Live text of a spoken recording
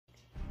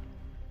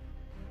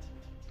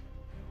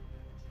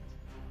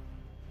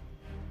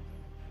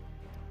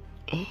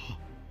Oh,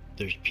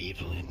 there's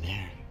people in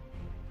there.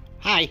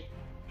 Hi,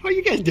 how are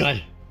you guys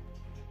doing?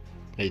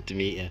 Nice to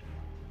meet you.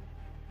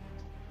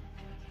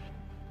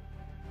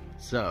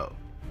 So,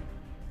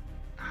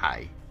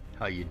 hi,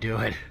 how you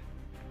doing?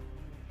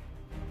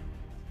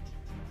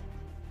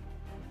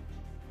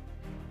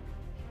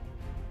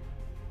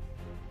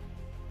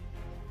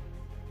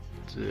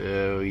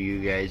 So,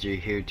 you guys are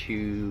here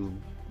to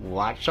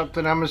watch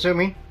something, I'm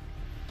assuming?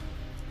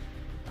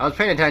 I was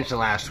paying attention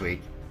last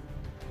week,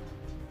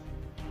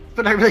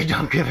 but I really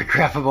don't give a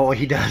crap about what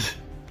he does.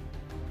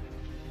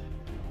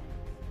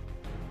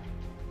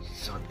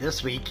 So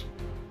this week,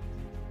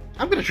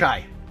 I'm gonna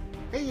try.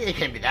 It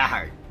can't be that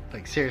hard.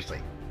 Like, seriously.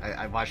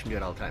 I watch him do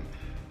it all the time.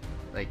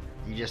 Like,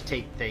 you just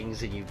take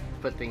things and you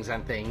put things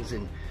on things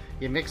and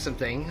you mix some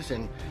things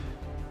and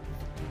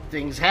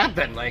things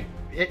happen. Like,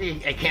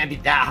 it can't be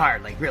that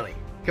hard. Like, really.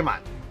 Come on.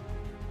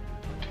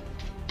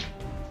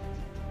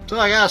 So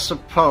I gotta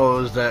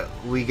suppose that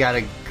we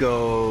gotta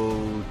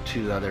go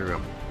to the other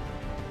room.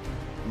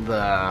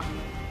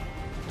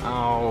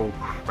 Oh,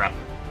 crap.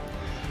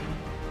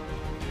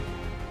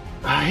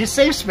 His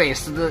safe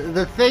space,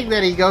 the thing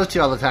that he goes to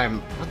all the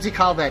time. What's he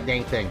call that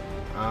dang thing?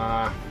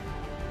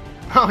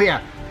 Oh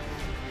yeah,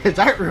 his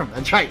art room.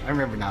 That's right, I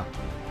remember now.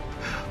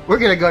 We're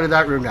gonna go to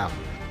that room now.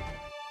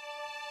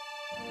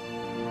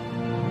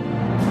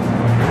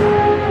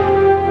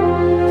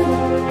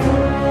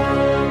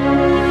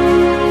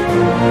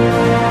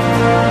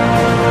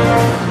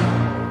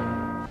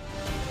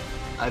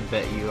 I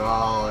bet you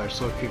all are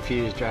so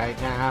confused right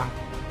now.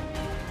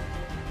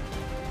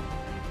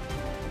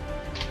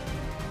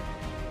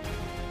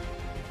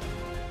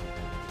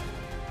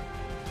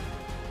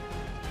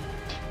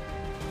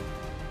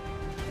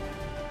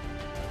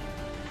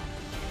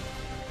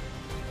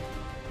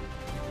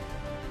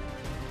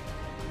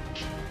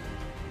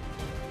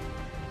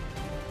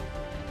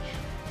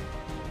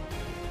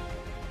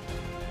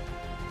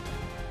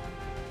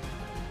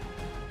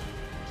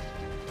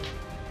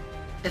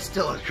 It's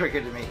still a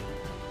trigger to me.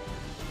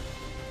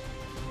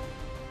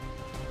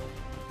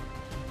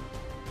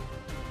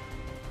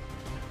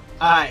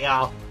 Alright,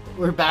 y'all.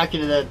 We're back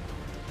into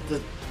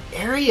the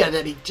area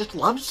that he just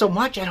loves so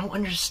much. I don't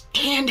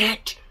understand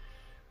it.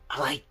 I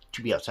like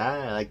to be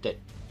outside. I like that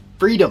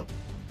freedom.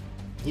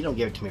 You don't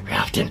give it to me very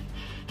often.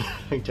 I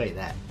can tell you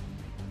that.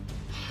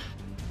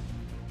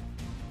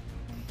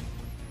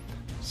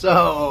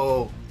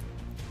 So,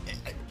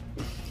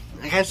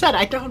 like I said,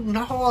 I don't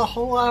know a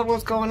whole lot of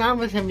what's going on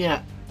with him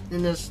yet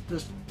in this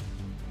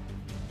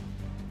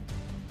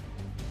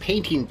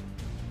painting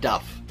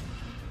stuff.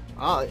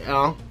 Oh, you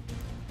know,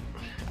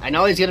 I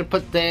know he's gonna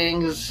put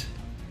things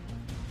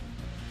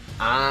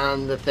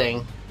on the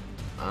thing.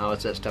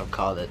 What's that stuff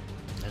called? That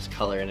has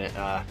color in it.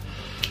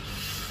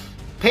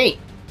 Paint.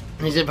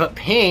 He's gonna put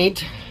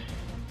paint.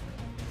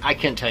 I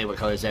couldn't tell you what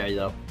colors there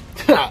though.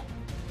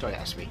 Don't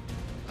ask me.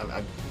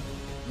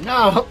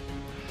 No.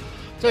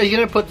 So he's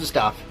gonna put the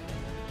stuff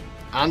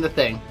on the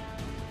thing,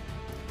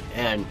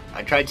 and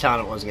I tried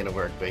telling him it wasn't gonna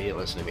work, but he didn't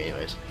listen to me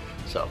anyways.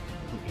 So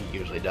he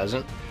usually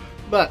doesn't.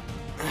 But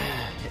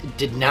it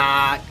did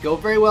not go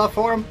very well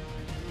for him.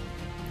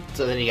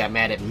 So then he got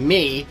mad at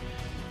me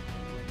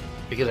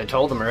because I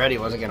told him already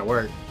it wasn't gonna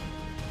work.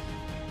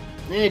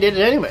 And he did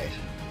it anyways.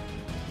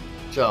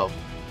 So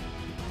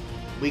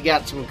we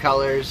got some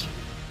colors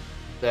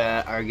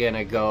that are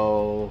gonna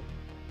go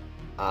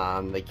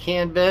on the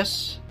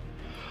canvas.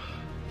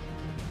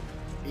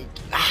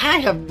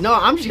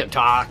 I'm just gonna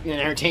talk and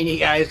entertain you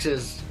guys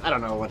because I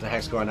don't know what the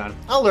heck's going on.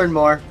 I'll learn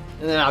more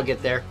and then I'll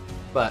get there,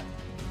 but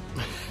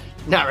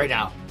not right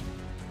now.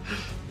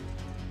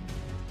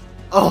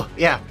 Oh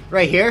yeah,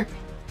 right here,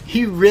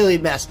 he really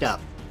messed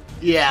up.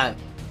 Yeah.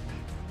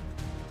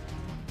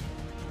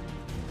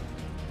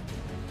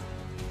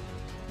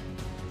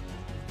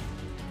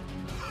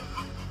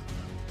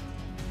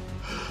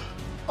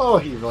 Oh,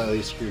 he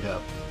really screwed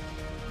up.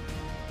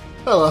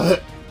 I love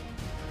it.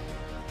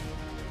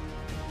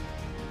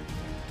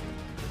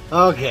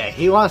 Okay,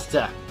 he wants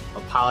to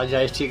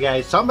apologize to you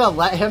guys, so I'm gonna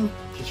let him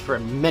just for a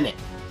minute.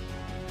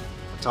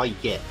 That's all you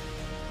get.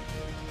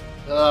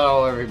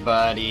 Hello,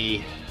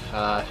 everybody.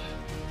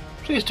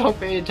 Please don't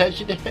pay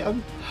attention to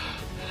him.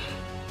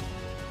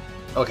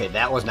 Okay,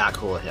 that was not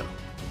cool of him.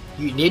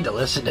 You need to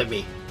listen to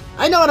me.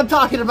 I know what I'm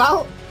talking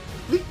about.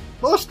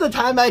 Most of the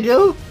time I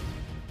do.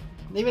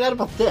 Maybe not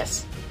about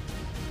this.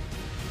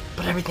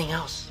 But everything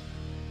else.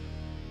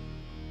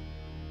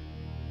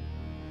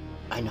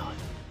 I know it.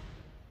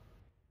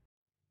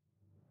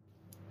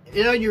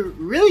 You know, you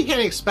really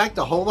can't expect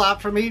a whole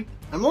lot from me.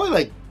 I'm only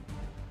like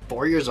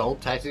 4 years old,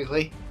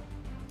 technically.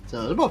 So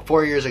it was about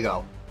 4 years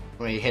ago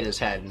when he hit his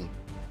head, and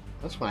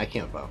that's when I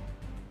came about.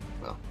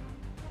 Well,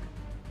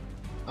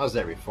 I was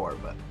there before,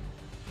 but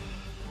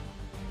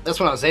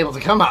that's when I was able to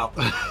come out.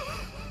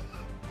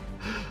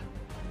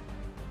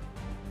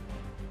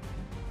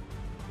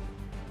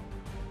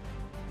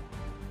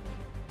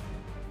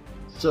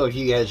 So if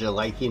you guys are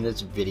liking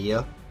this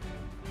video,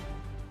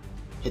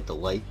 hit the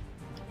like,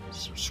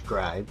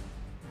 subscribe,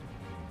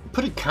 and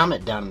put a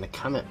comment down in the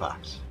comment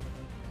box.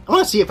 I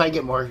want to see if I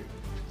get more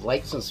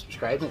likes and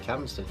subscribes and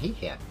comments than he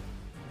can.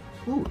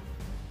 Ooh.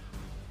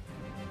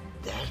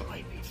 That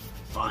might be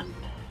fun.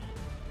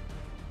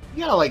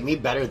 You gotta like me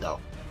better, though.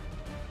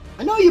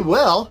 I know you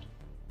will.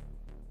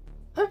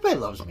 Everybody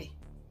loves me.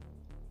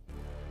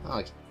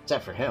 Oh,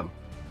 except for him.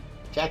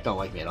 Jack don't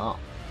like me at all.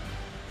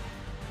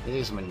 He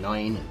thinks I'm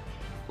annoying and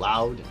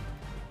loud and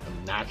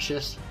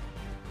obnoxious.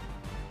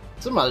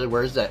 Some other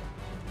words that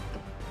I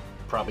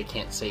probably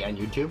can't say on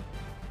YouTube.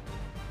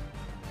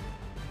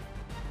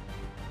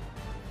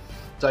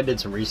 So I did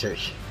some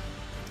research.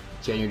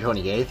 January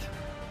 28th.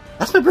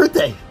 That's my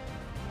birthday.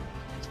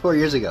 It's 4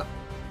 years ago.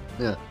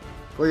 Yeah.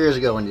 4 years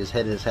ago when he just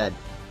hit his head.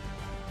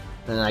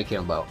 And then I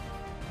came about.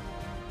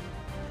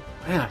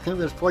 Man, I think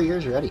it was 4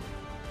 years already.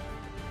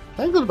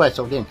 Time goes by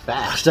so damn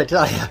fast, I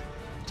tell you.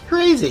 It's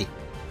crazy.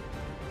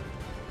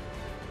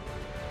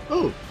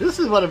 Oh, this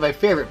is one of my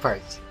favorite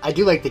parts. I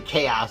do like the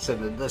chaos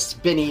and the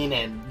spinning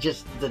and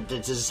just the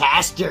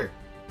disaster.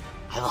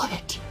 I love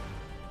it.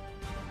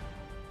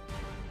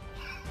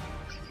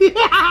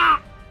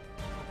 Yeah!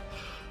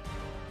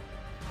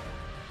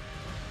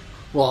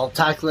 Well,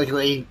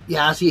 technically,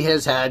 yes, he hit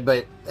his head,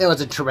 but it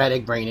was a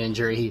traumatic brain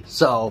injury,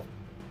 so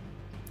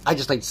I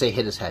just like to say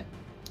hit his head.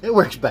 It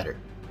works better.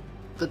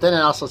 But then it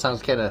also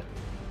sounds kind of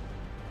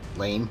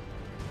lame.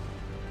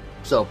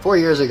 So, 4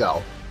 years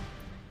ago,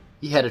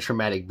 he had a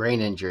traumatic brain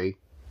injury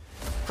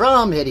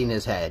from hitting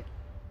his head.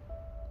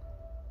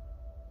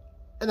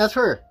 And that's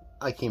where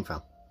I came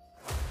from.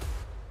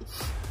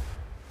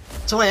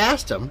 So I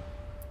asked him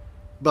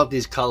about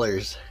these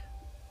colors.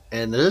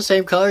 And they're the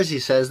same colors he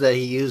says that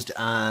he used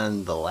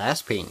on the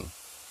last painting.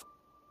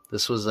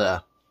 This was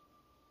a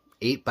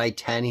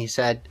 8x10, he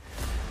said.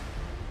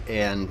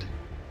 And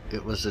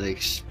it was an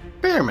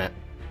experiment,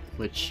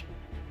 which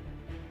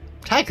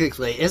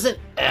technically isn't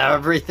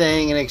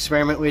everything an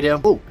experiment we do.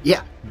 Oh,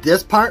 yeah,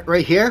 this part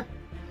right here,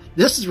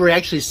 this is where he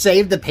actually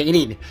saved the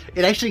painting.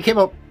 It actually came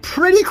out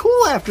pretty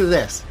cool after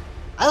this.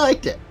 I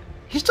liked it.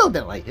 He still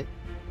didn't like it.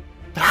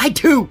 But I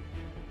do.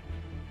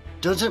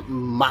 Doesn't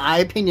my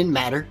opinion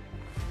matter?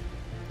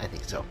 I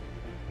think so.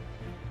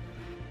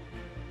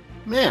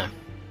 Man,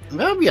 I'm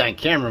gonna be on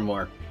camera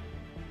more.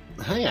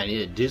 I think I need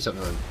to do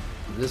something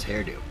with this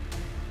hairdo.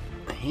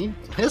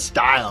 His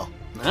style.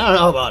 I don't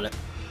know about it.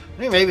 I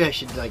think maybe I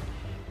should like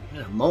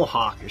get a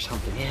mohawk or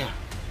something. Yeah.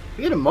 If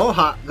we get a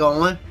mohawk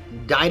going,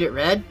 dyed it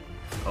red.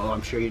 Oh,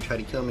 I'm sure you'd try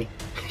to kill me.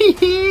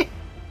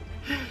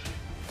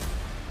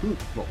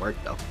 Won't work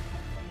though.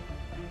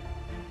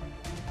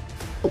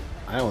 Oh,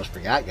 I almost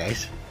forgot,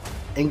 guys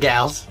and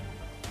gals.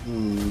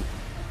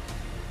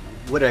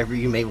 Whatever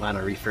you may want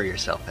to refer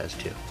yourself as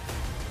to.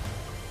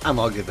 I'm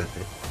all good with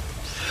it.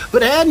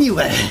 But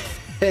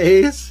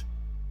anyways,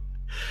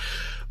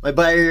 my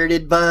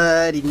bearded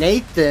buddy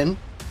Nathan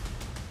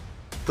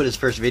put his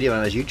first video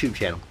on his YouTube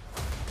channel.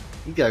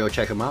 You gotta go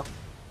check him out.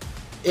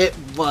 It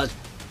was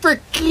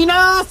freaking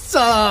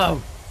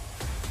awesome!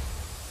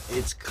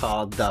 It's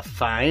called The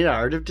Fine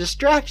Art of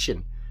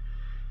Distraction.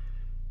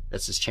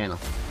 That's his channel,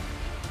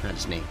 not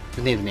his name.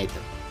 His name's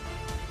Nathan.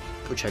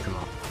 Go check him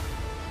out.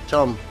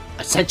 Tell him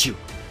I sent you.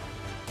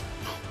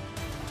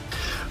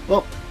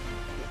 Well,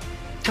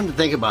 come to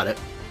think about it,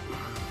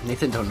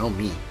 Nathan don't know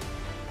me.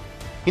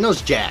 He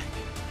knows Jack.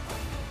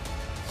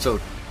 So,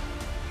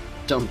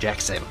 tell him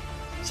Jack sent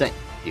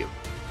you.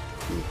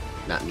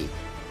 Not me.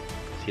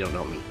 He don't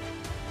know me.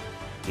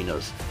 He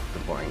knows the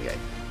boring guy.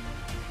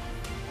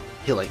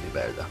 He'll like me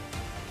better though.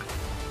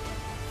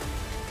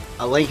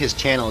 I'll link his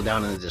channel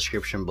down in the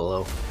description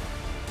below.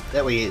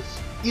 That way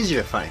it's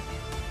easier to find.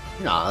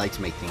 You know, I like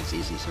to make things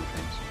easy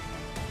sometimes.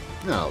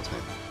 Not all the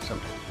time,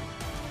 sometimes.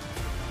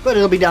 But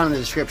it'll be down in the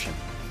description.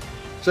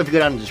 So if you go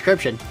down in the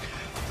description,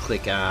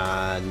 click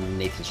on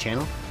Nathan's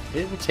channel,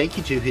 it will take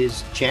you to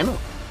his channel.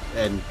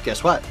 And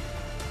guess what?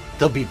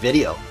 There'll be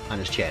video on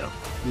his channel.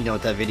 You know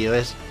what that video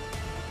is?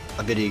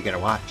 A video you're gonna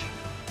watch.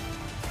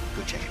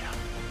 Go check it out.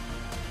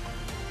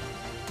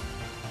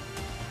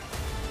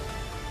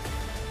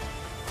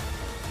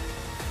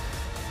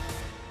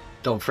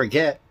 Don't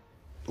forget,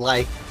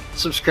 like,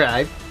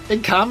 subscribe,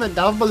 and comment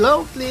down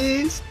below,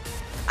 please.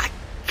 I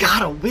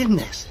gotta win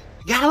this.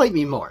 You gotta like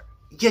me more.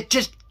 You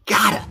just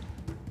gotta.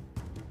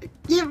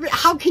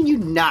 How can you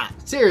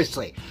not?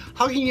 Seriously.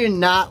 How can you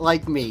not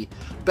like me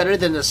better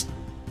than this?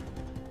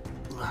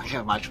 I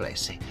gotta watch what I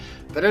say.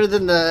 Better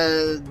than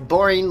the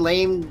boring,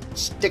 lame,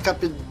 stick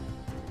up his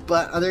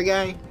butt other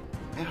guy?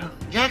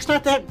 Jack's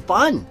not that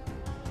fun.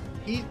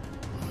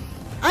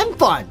 I'm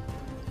fun.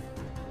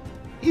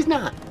 He's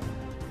not.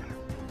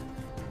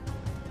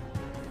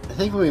 I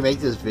think when we make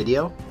this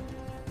video,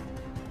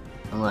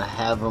 I'm gonna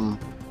have him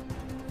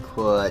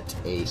put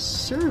a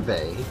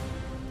survey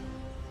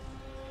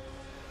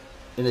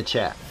in the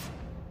chat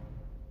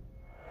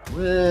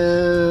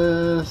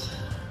with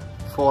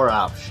 4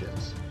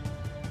 options.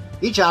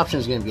 Each option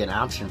is going to be an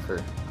option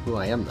for who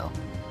I am, though.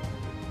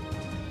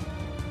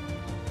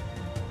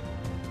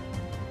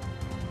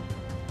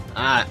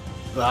 Alright,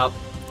 well,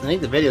 I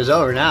think the video's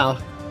over now.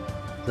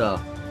 So,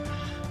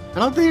 I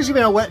don't think there's going to be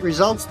no wet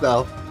results,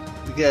 though,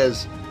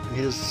 because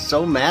He was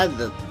so mad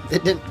that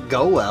it didn't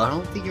go well. I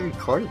don't think he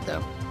recorded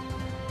them.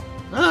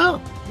 I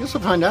don't know. I guess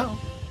we'll find out.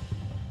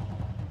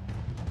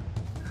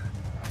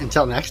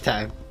 Until next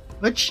time.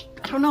 Which,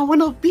 I don't know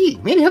when it'll be.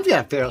 Maybe I've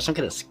got to figure out some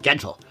kind of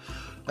schedule.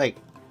 Like,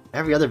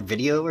 every other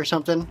video or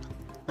something.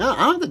 I don't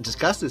have to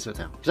discuss this with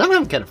him. Because I'm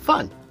having kind of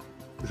fun.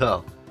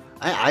 So,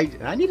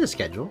 I need a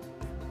schedule.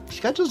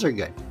 Schedules are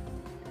good.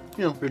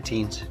 You know,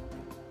 routines.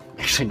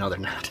 Actually, no, they're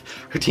not.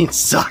 Routines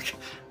suck.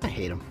 I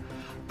hate them.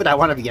 But I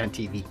want to be on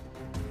TV.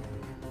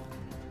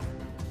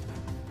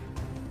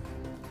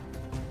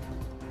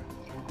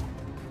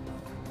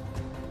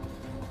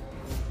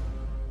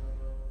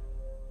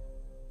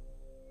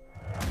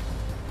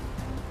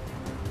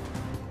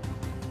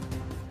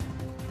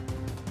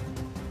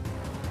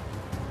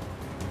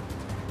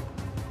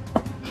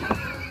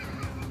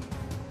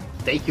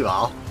 Thank you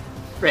all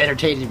for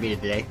entertaining me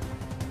today.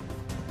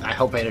 I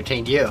hope I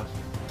entertained you.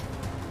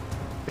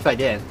 If I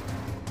did,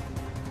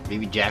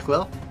 maybe Jack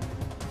will?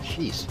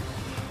 Jeez,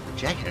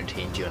 Jack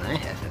entertained you and I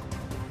haven't.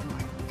 Oh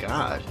my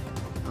god.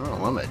 I don't know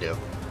what I'm gonna do.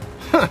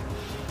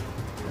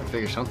 Gotta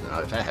figure something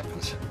out if that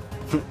happens.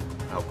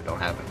 I hope it don't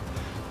happen.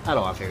 I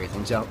don't want to figure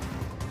things out.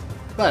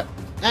 But,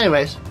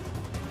 anyways,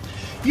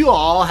 you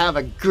all have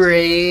a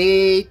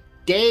great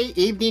day,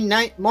 evening,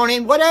 night,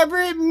 morning, whatever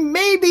it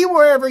may be,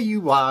 wherever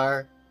you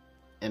are.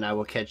 And I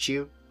will catch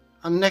you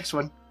on the next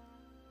one.